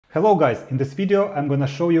Hello guys, in this video I'm gonna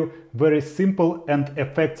show you very simple and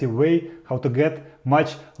effective way how to get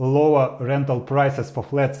much lower rental prices for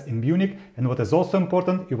flats in Munich, and what is also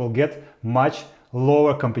important, you will get much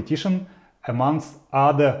lower competition amongst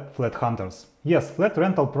other flat hunters. Yes, flat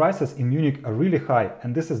rental prices in Munich are really high,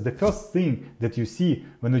 and this is the first thing that you see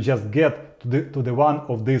when you just get to the one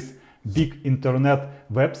of these big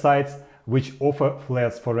internet websites which offer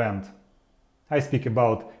flats for rent. I speak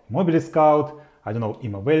about Mobile Scout, I don't know,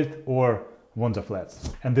 Immowelt or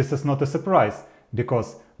Wonderflats. And this is not a surprise,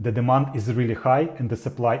 because the demand is really high and the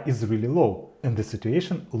supply is really low, and the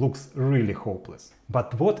situation looks really hopeless.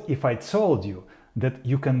 But what if I told you that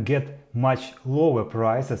you can get much lower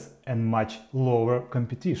prices and much lower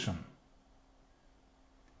competition?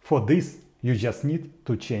 For this, you just need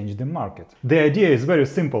to change the market. The idea is very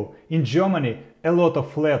simple. In Germany, a lot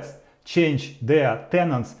of flats change their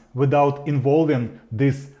tenants without involving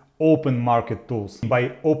these open market tools.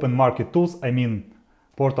 By open market tools, I mean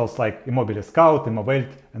portals like Immobile Scout,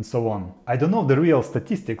 Immowelt, and so on. I don't know the real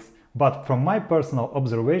statistics, but from my personal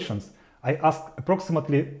observations, I asked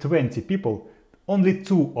approximately 20 people. Only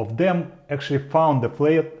 2 of them actually found the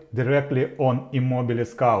flat directly on Immobile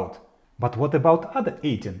Scout. But what about other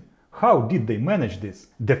 18? How did they manage this?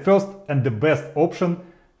 The first and the best option,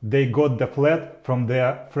 they got the flat from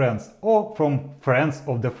their friends or from friends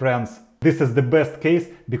of the friends. This is the best case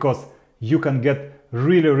because you can get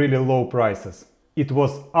really low prices. It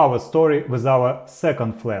was our story with our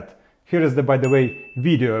second flat. Here is the, by the way,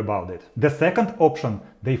 video about it. The second option,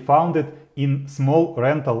 they found it in small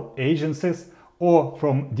rental agencies or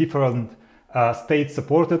from different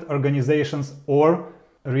state-supported organizations or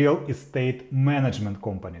real estate management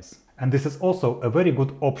companies. And this is also a very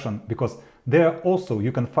good option because there also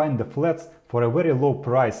you can find the flats for a very low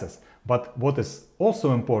prices. But what is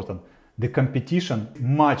also important, the competition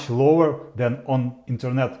much lower than on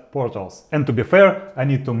internet portals. And to be fair, I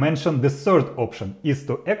need to mention the third option is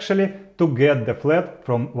to actually to get the flat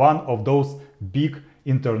from one of those big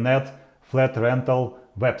internet flat rental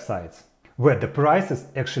websites, where the prices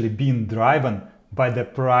actually being driven by the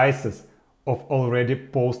prices of already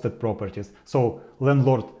posted properties. So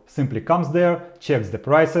landlord simply comes there, checks the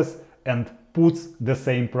prices and puts the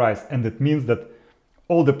same price, and it means that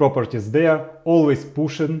all the properties there always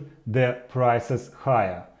pushing the prices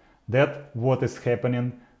higher. That's what is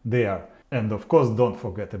happening there. And of course, don't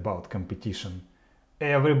forget about competition.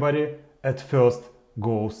 Everybody at first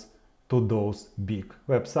goes to those big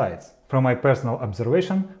websites. From my personal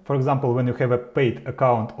observation, for example, when you have a paid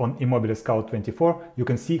account on Immobile Scout 24, you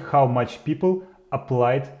can see how much people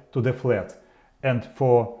applied to the flat. And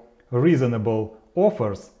for reasonable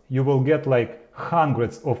offers, you will get like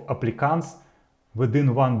hundreds of applicants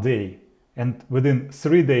within one day, and within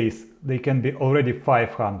 3 days they can be already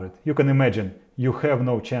 500. You can imagine, you have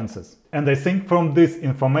no chances. And I think from this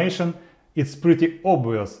information it's pretty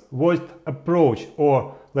obvious what approach,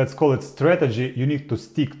 or let's call it strategy, you need to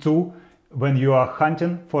stick to when you are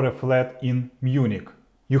hunting for a flat in Munich.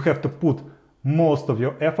 You have to put most of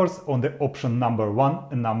your efforts on the option number 1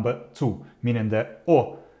 and number 2, meaning that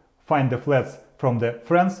or find the flats from the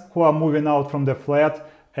friends who are moving out from the flat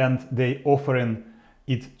and they offering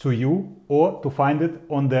it to you, or to find it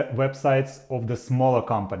on the websites of the smaller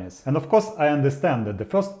companies. And of course, I understand that the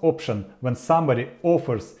first option, when somebody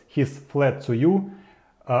offers his flat to you,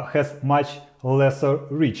 has much lesser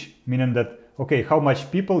reach, meaning that, okay, how much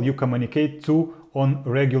people you communicate to on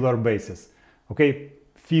regular basis. Okay,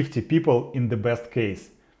 50 people in the best case.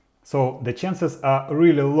 So the chances are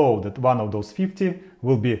really low that one of those 50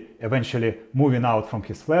 will be eventually moving out from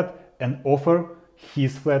his flat and offer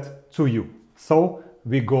his flat to you. So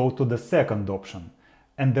we go to the second option.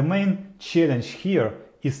 And the main challenge here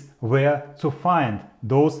is where to find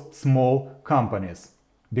those small companies.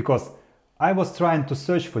 Because I was trying to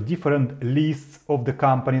search for different lists of the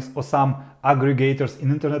companies or some aggregators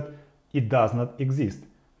in internet. It does not exist.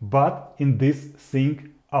 But in this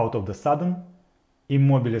thing, out of the sudden,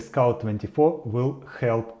 Immobile Scout 24 will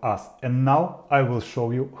help us, and now I will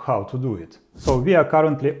show you how to do it. So we are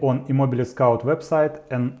currently on Immobile Scout website,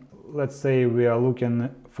 and let's say we are looking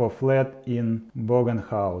for flat in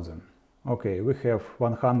Bogenhausen. Okay, we have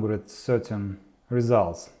 113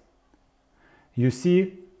 results. You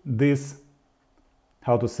see this,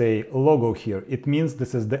 how to say, logo here. It means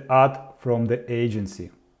this is the ad from the agency.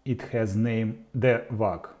 It has name the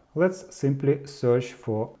WAG. Let's simply search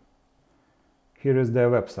for. Here is their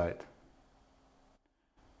website.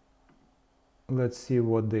 Let's see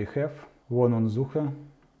what they have. Wohnungssuche.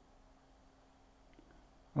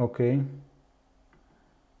 Okay.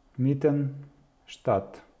 Mieten,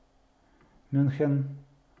 Stadt. München.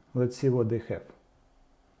 Let's see what they have.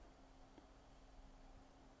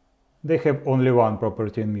 They have only one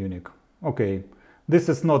property in Munich. Okay, this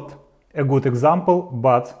is not a good example,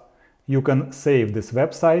 but you can save this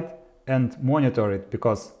website and monitor it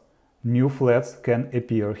because new flats can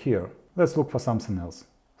appear here. Let's look for something else.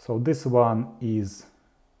 So this one is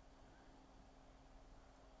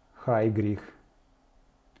Heidrich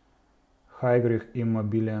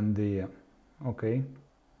Immobilien.de. Okay,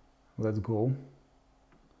 let's go.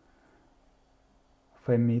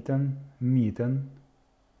 Vermieten, mieten,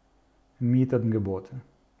 Mietangebote.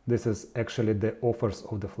 This is actually the offers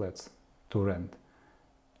of the flats to rent.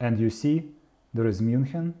 And you see there is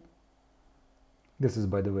Munich. This is,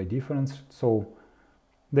 by the way, different. So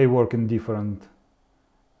they work in different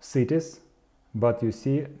cities, but you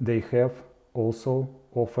see they have also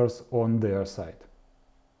offers on their side.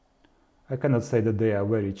 I cannot say that they are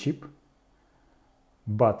very cheap,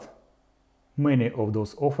 but many of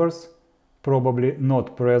those offers probably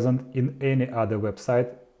not present in any other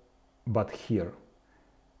website but here.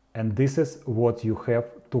 And this is what you have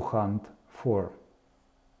to hunt for.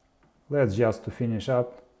 Let's just to finish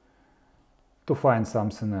up to find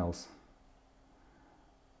something else.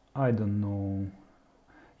 I don't know.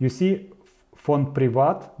 You see Fond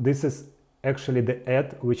Privat, this is actually the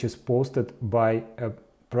ad which is posted by a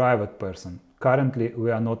private person. Currently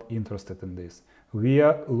we are not interested in this. We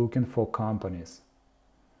are looking for companies.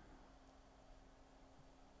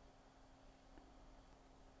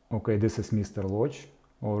 Okay, this is Mr. Lodge,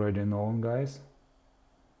 already known, guys.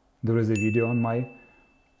 There is a video on my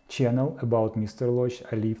channel about Mr. Lodge.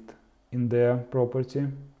 I lived in their property.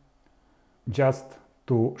 Just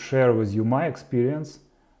to share with you my experience,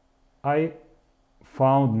 I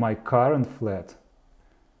found my current flat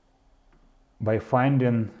by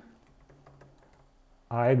finding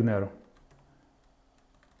Eigner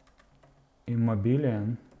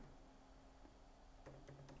Immobilien.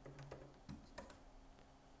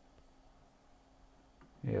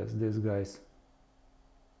 Yes, these guys.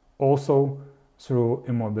 Also through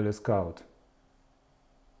Immobilien Scout.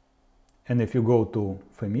 And if you go to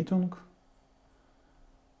Vermietung,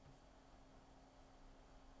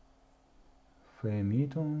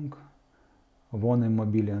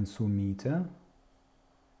 Wohnimmobilien zur Miete.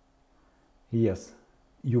 Yes,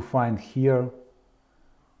 you find here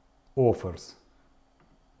offers.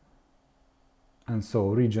 And so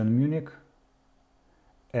region Munich,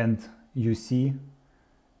 and you see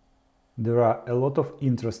there are a lot of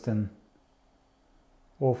interesting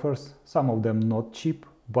offers, some of them not cheap,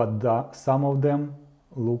 but some of them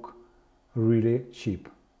look really cheap.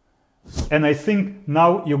 And I think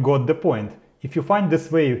now you got the point. If you find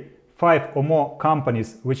this way 5 or more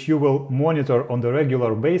companies which you will monitor on the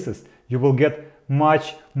regular basis, you will get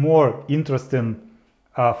much more interesting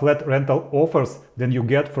flat rental offers than you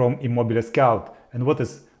get from Immobilien Scout. And what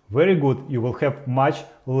is very good, you will have much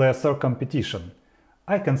lesser competition.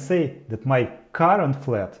 I can say that my current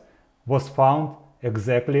flat was found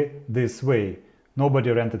exactly this way.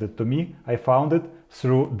 Nobody rented it to me, I found it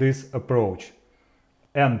through this approach.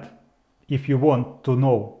 And if you want to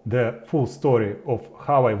know the full story of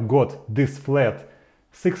how I've got this flat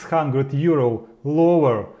 600 euro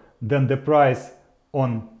lower than the price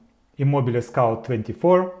on Immobilien Scout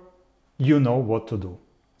 24, you know what to do.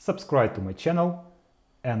 Subscribe to my channel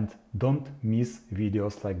and don't miss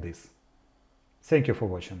videos like this. Thank you for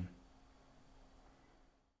watching.